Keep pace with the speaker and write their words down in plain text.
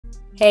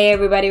Hey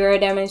everybody, we're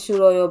Diamond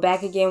Shoot Oil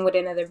back again with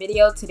another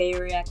video. Today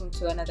we're reacting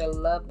to another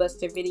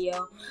Lovebuster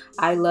video.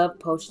 I love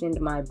posting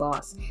to my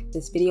boss.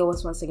 This video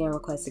was once again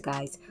requested,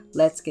 guys.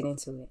 Let's get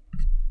into it.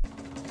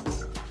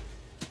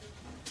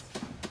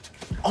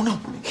 Oh no,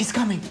 he's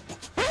coming!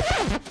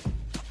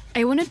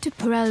 I wanted to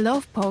pour a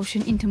love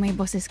potion into my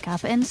boss's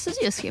cup and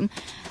seduce him,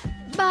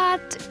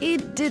 but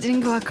it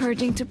didn't go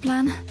according to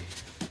plan.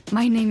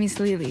 My name is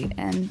Lily,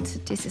 and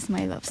this is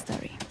my love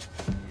story.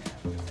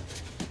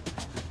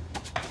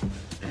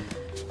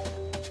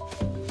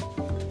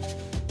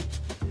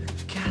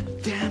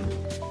 Goddamn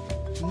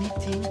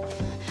meeting.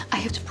 I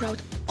have to pour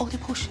out all the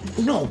potion.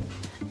 No,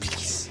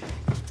 please.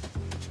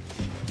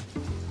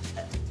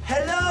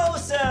 Hello,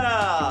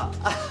 sir!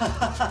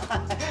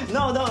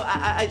 No,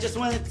 I just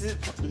wanted to...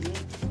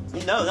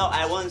 No,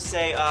 I want to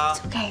say,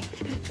 It's okay.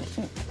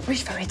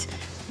 Reach for it.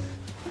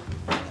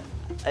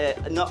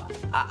 No,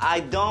 I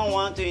don't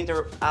want to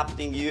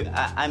interrupting you.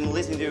 I'm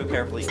listening to you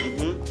carefully.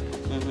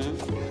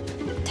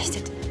 Taste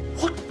it.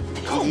 What?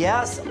 No.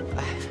 Yes.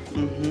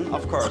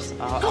 Of course.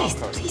 Please,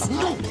 of course. please,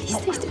 No, please no,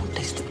 taste it.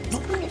 taste it. No,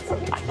 no,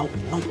 I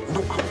want.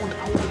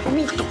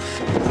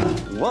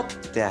 What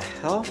the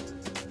hell?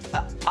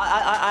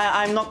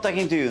 I'm not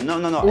talking to you. No.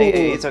 Ooh.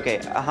 It's okay.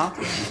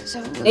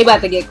 So, They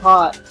about to get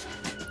caught.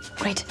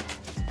 great.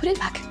 Put it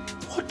back.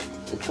 What?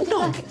 Put it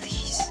back.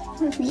 Please.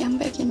 Hurt me, I'm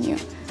begging you.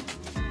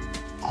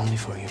 Only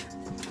for you.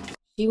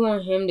 She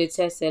want him to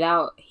test it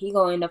out. He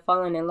gonna end up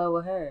falling in love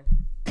with her.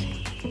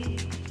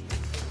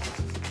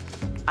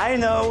 I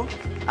know.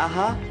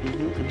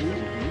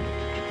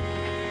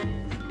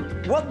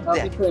 What I'll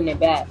be the? putting it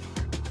back.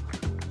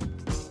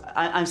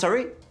 I'm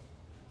sorry.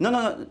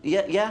 No.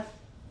 Yeah.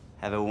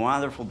 Have a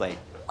wonderful day.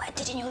 Why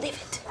didn't you leave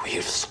it?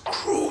 We're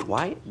screwed.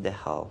 Why the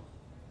hell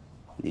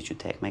did you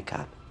take my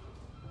cup?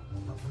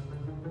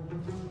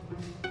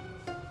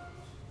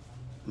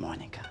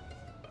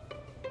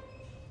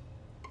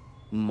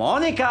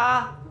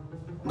 Monica!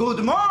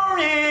 Good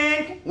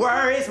morning!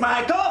 Where is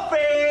my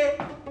coffee?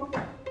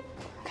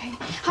 Okay,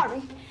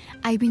 hurry.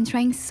 I've been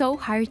trying so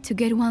hard to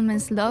get one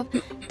man's love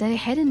that I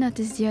hadn't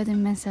noticed the other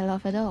man's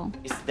love at all.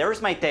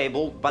 There's my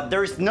table, but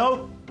there's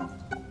no...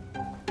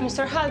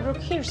 Mr. Halbrook,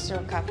 here's your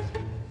cup.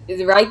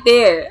 It's right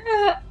there.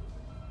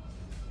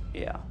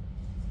 Yeah.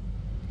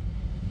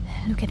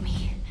 Look at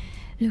me.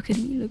 Look at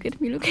me, look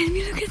at me, look at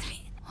me, look at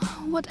me.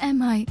 What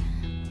am I?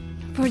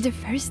 For the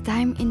first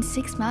time in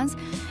 6 months,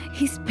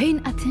 he's paying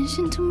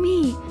attention to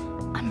me.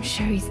 I'm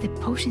sure it's the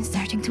potion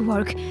starting to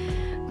work.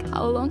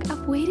 How long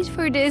I've waited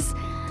for this.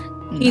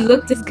 He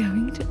looked He's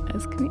going to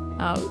ask me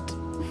out.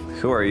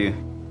 Who are you?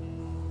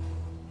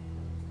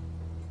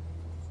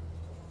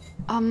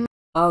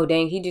 Oh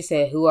dang, he just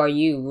said, "Who are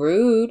you?"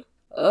 Rude.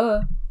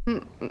 He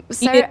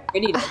Sir, is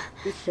pretty though.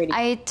 He's pretty.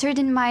 I turned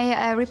in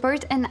my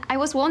report and I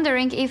was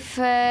wondering if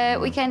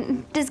we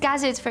can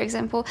discuss it, for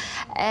example,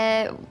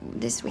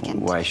 this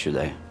weekend. Why should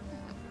I?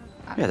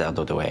 Get out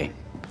of the way.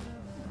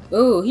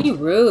 Ooh, he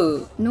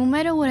rude. No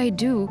matter what I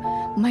do,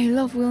 my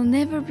love will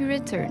never be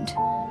returned.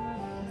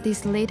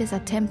 This latest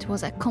attempt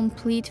was a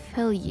complete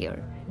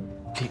failure.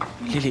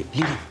 Lily.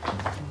 You're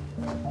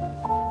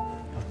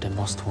the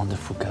most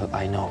wonderful girl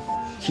I know.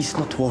 He's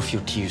not worth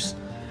your tears.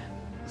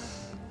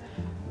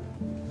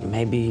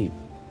 Maybe...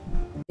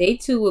 They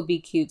two would be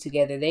cute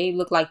together. They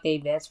look like they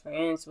best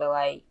friends, but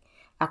like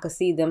I could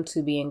see them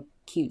two being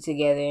cute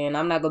together, and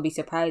I'm not gonna be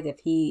surprised if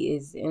he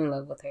is in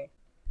love with her.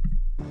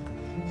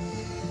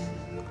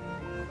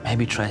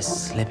 Maybe try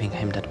slipping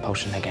him that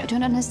potion again. I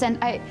don't understand.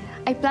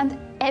 I planned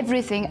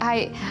everything.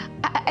 I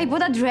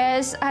bought a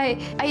dress. I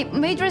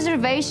made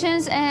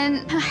reservations,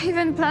 and I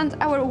even planned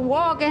our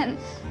walk. And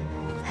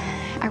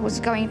I was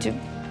going to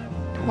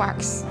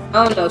wax.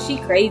 I don't know. She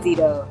crazy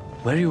though.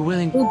 Were you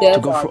willing Who does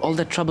to go all through all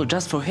that trouble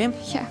just for him?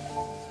 Yeah.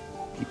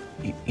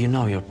 You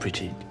know you're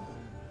pretty.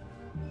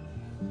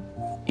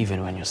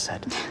 Even when you're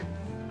sad.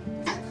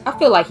 I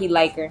feel like he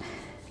like her.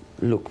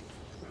 Look,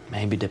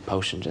 maybe the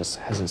potion just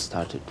hasn't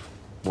started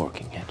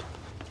working yet.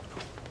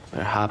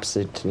 Perhaps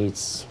it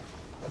needs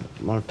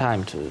more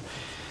time to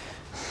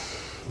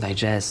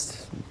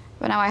digest.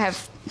 But now I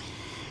have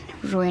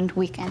ruined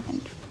weekend.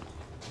 And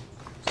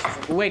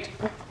Wait,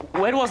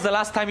 when was the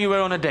last time you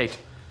were on a date?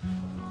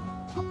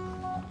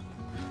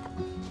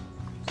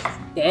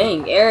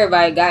 Dang,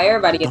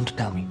 everybody. Don't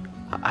tell me.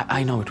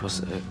 I know it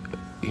was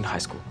in high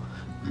school.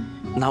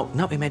 Now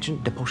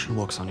imagine the potion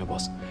works on your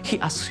boss. He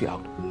asks you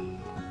out.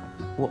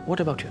 What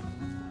about you?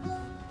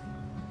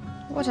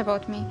 what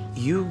about me?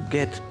 You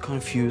get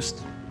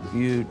confused.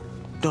 You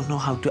don't know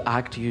how to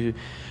act. You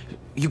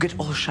get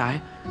all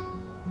shy.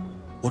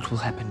 What will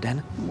happen then?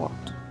 What?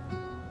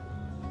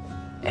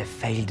 A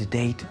failed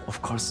date,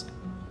 of course.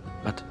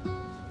 But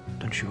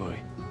don't you worry.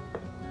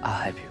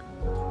 I'll help you.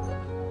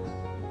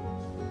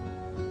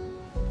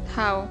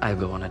 How? I'll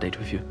go on a date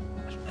with you.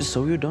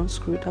 So you don't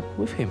screw it up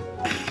with him.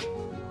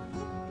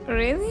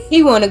 Really?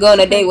 He want to go on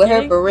a date with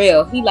her for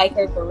real. He like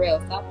her for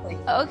real. Stop playing.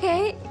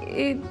 Okay,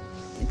 it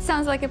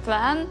sounds like a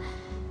plan.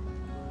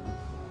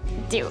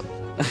 Deal.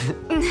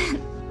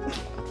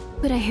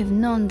 could I have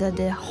known that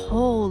the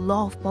whole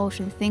love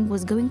potion thing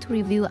was going to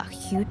reveal a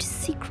huge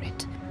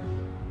secret?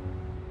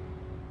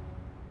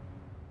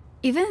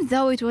 Even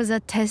though it was a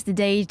test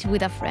date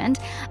with a friend,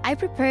 I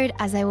prepared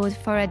as I would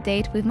for a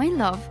date with my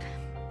love,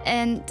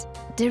 and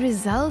the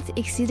result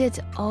exceeded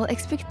all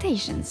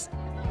expectations.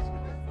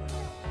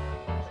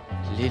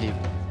 Lily,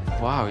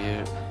 wow,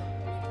 you...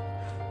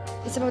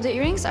 It's about the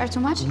earrings are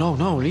too much? No,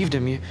 leave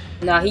them.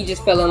 Nah, he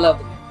just fell in love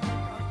with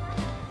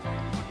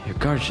her. You're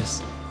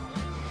gorgeous.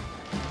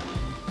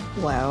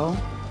 Well,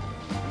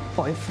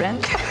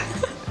 boyfriend,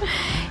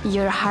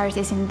 your heart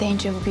is in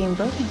danger of being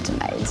broken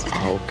tonight.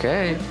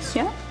 Okay,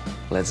 Yeah?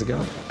 let's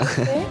go.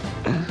 Okay.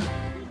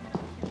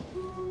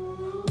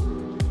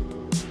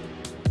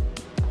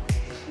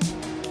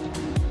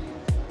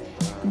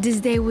 This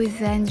day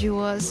with Andrew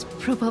was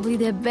probably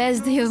the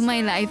best day of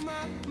my life.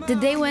 The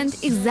day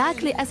went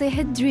exactly as I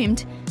had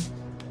dreamed.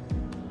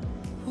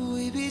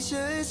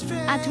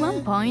 At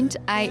one point,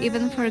 I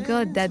even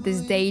forgot that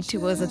this date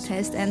was a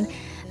test and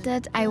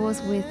that I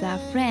was with a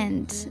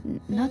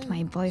friend, not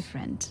my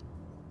boyfriend.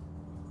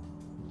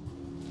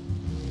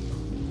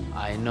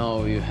 I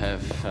know you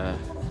have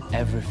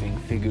everything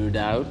figured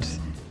out,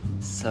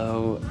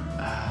 so...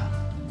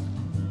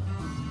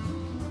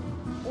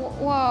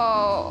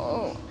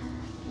 Whoa,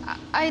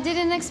 I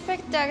didn't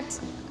expect that.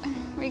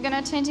 We're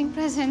gonna changing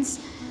presents.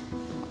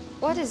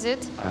 What is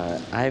it?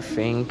 I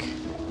think...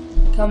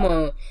 Come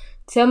on.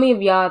 Tell me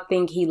if y'all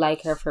think he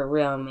like her for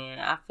real, man.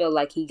 I feel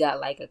like he got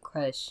like a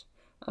crush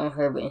on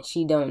her, but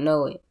she don't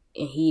know it.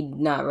 And he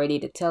not ready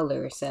to tell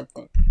her or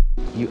something.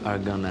 You are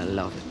gonna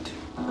love it.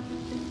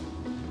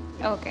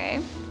 Okay.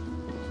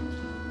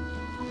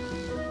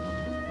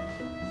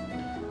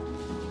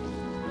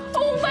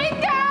 Oh my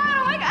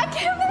god! I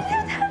can't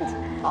believe that!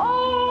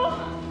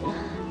 Oh!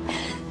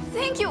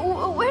 Thank you.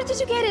 Where did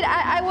you get it?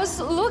 I was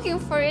looking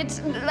for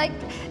it like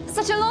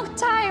such a long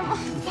time.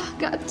 Oh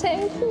god,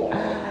 thank you.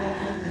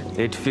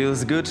 It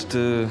feels good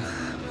to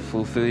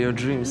fulfill your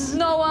dreams.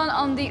 No one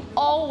on the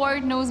whole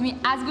world knows me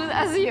as good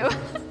as you.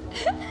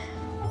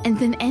 And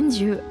then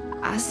Andrew,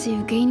 as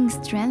if gaining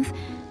strength,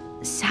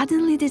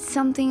 suddenly did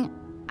something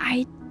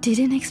I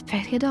didn't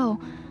expect at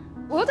all.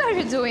 What are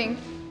you doing?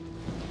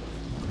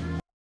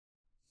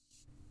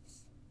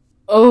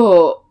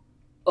 Oh,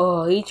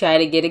 he tried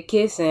to get a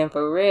kiss in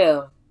for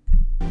real.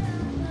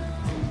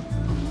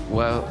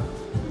 Well,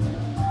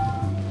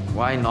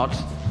 why not?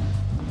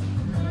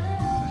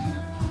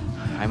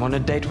 I'm on a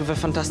date with a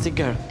fantastic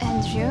girl.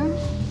 Andrew,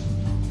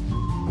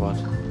 What?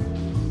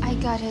 I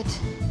got it.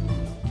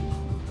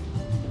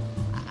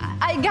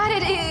 I got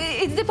it.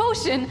 It's the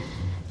potion.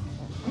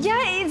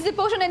 Yeah, it's the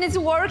potion and it's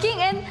working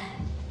and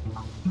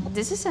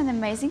this is an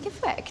amazing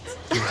effect.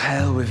 To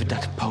hell with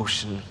that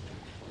potion.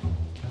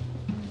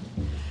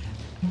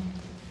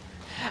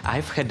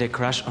 I've had a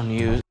crush on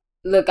you.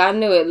 Look, I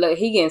knew it. Look,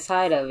 he getting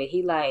tired of it.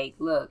 He like,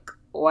 look,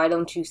 why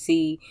don't you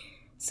see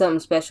something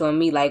special in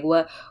me? Like,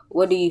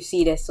 what do you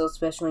see that's so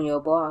special in your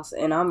boss?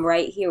 And I'm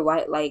right here.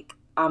 Why, like,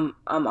 I'm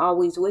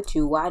always with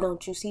you. Why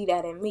don't you see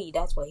that in me?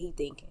 That's what he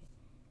thinking.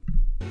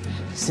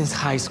 Since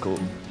high school.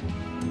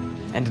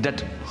 And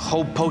that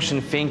whole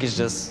potion thing is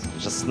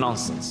just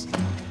nonsense.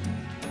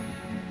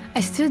 I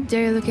stood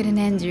there looking at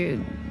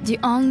Andrew, the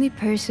only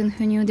person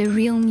who knew the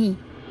real me.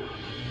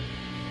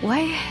 Why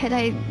had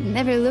I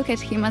never looked at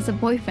him as a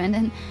boyfriend,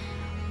 and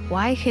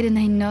why hadn't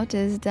I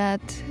noticed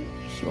that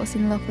he was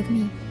in love with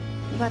me?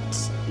 But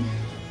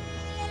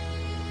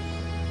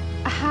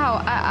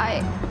how?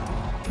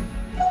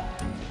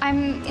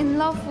 I'm in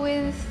love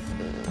with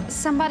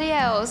somebody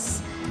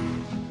else,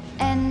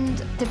 and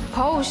the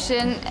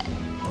potion,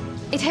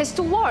 it has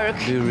to work.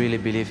 Do you really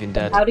believe in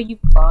that? How do you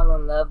fall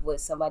in love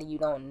with somebody you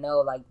don't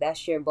know? Like,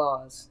 that's your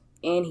boss,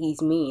 and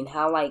he's mean.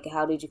 How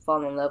did you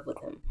fall in love with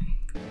him?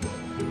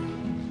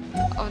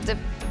 Of the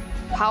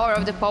power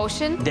of the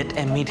potion? That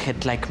a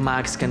meathead like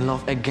Max can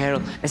love a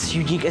girl as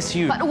unique as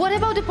you. But what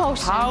about the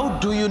potion? How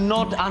do you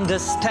not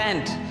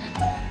understand?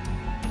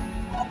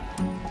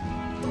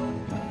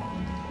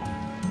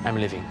 I'm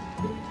leaving.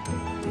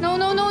 No,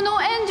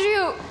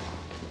 Andrew!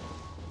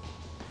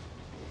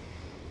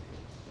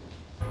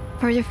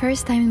 For the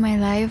first time in my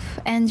life,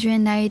 Andrew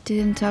and I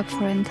didn't talk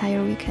for an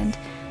entire weekend.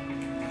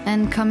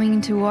 And coming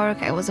into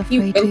work, I was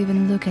afraid to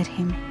even look at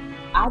him.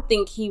 I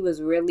think he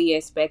was really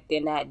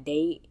expecting that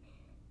date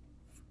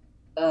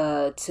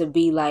to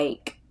be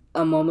like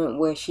a moment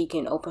where she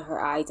can open her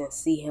eyes and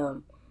see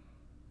him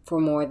for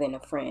more than a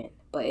friend.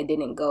 But it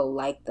didn't go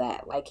like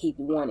that, like he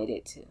wanted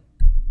it to.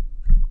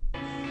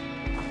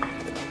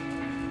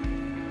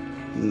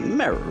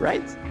 Mary,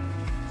 right?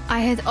 I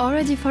had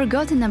already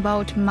forgotten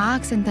about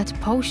Max and that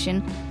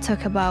potion.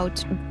 Talk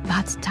about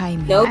bad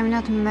timing. Nope. I'm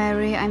not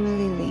Mary, I'm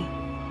Lily.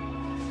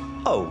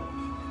 Oh,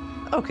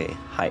 okay.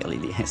 Hi,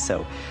 Lily.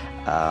 So,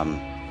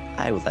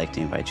 I would like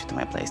to invite you to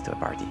my place to a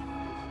party.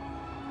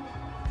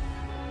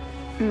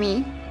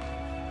 Me?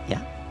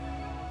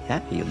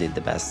 Yeah, you did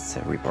the best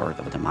report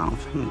of the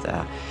month. And,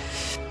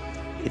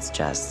 it's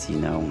just, you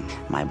know,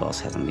 my boss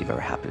hasn't been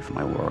very happy with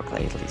my work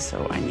lately,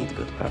 so I need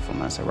good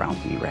performance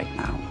around me right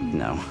now, you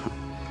know.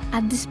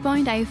 At this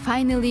point, I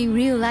finally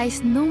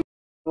realized no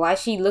Why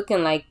she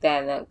looking like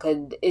that? Cause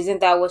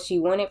isn't that what she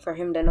wanted, for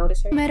him to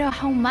notice her? matter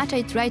how much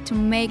I tried to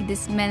make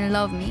this man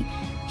love me,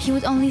 he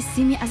would only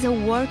see me as a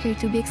worker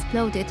to be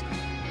exploded.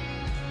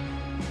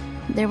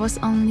 There was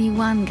only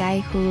one guy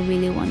who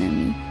really wanted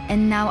me,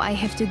 and now I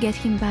have to get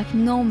him back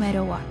no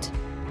matter what.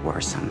 Wear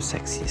some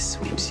sexy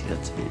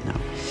swimsuit, you know.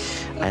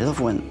 I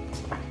love when...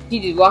 She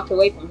just walked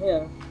away from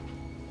him.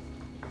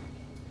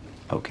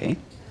 Okay.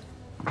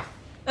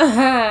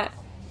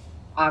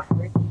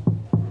 Awkward.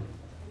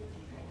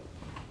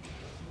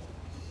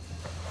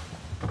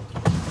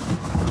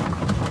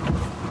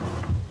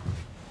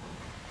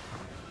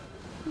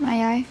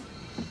 May I?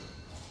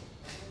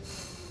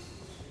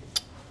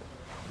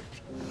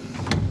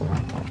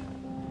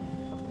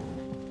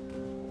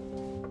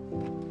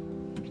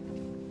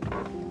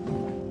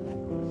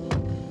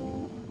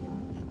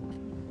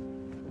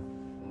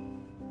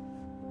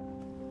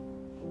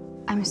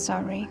 I'm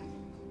sorry.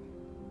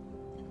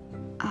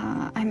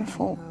 I'm a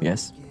fool.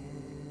 Yes,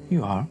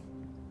 you are.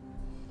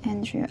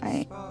 Andrew,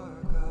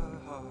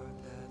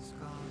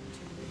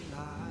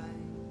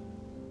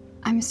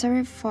 I'm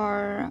sorry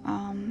for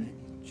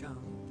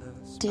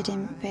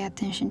didn't pay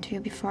attention to you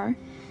before.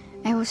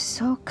 I was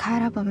so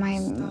caught up on my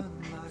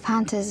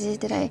fantasy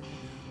that I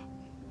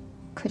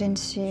couldn't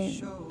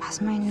see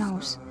past my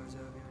nose.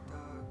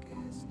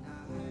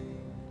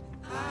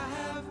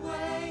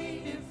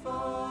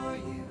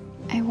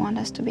 I want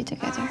us to be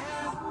together.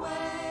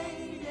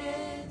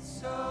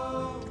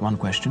 One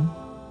question.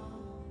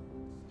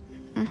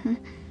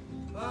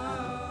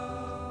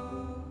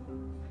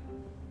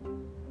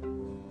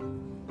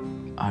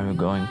 Are you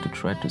going to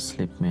try to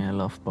slip me a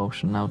love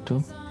potion now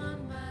too?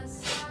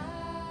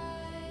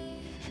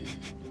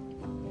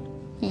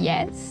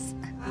 Yes,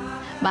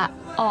 but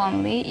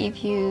only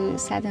if you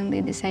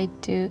suddenly decide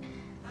to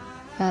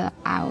fall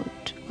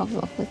out of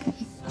love with me.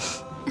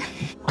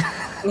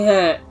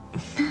 Yeah.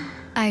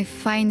 I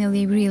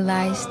finally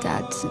realized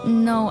that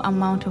no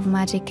amount of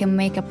magic can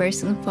make a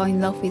person fall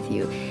in love with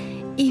you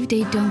if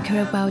they don't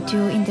care about you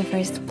in the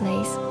first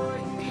place.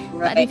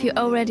 But if you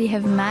already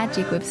have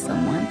magic with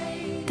someone,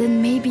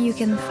 then maybe you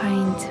can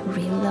find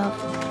real love.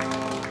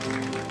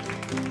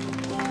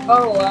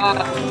 Oh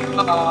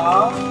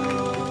wow.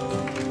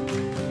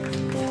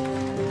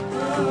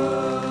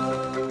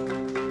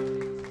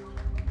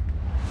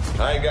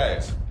 Hi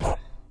guys.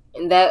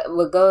 And that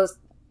what goes.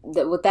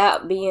 With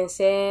that being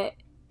said,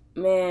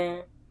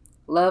 man,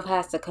 love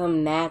has to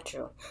come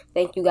natural.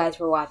 Thank you guys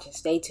for watching.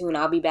 Stay tuned.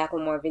 I'll be back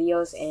with more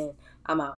videos, and I'm out.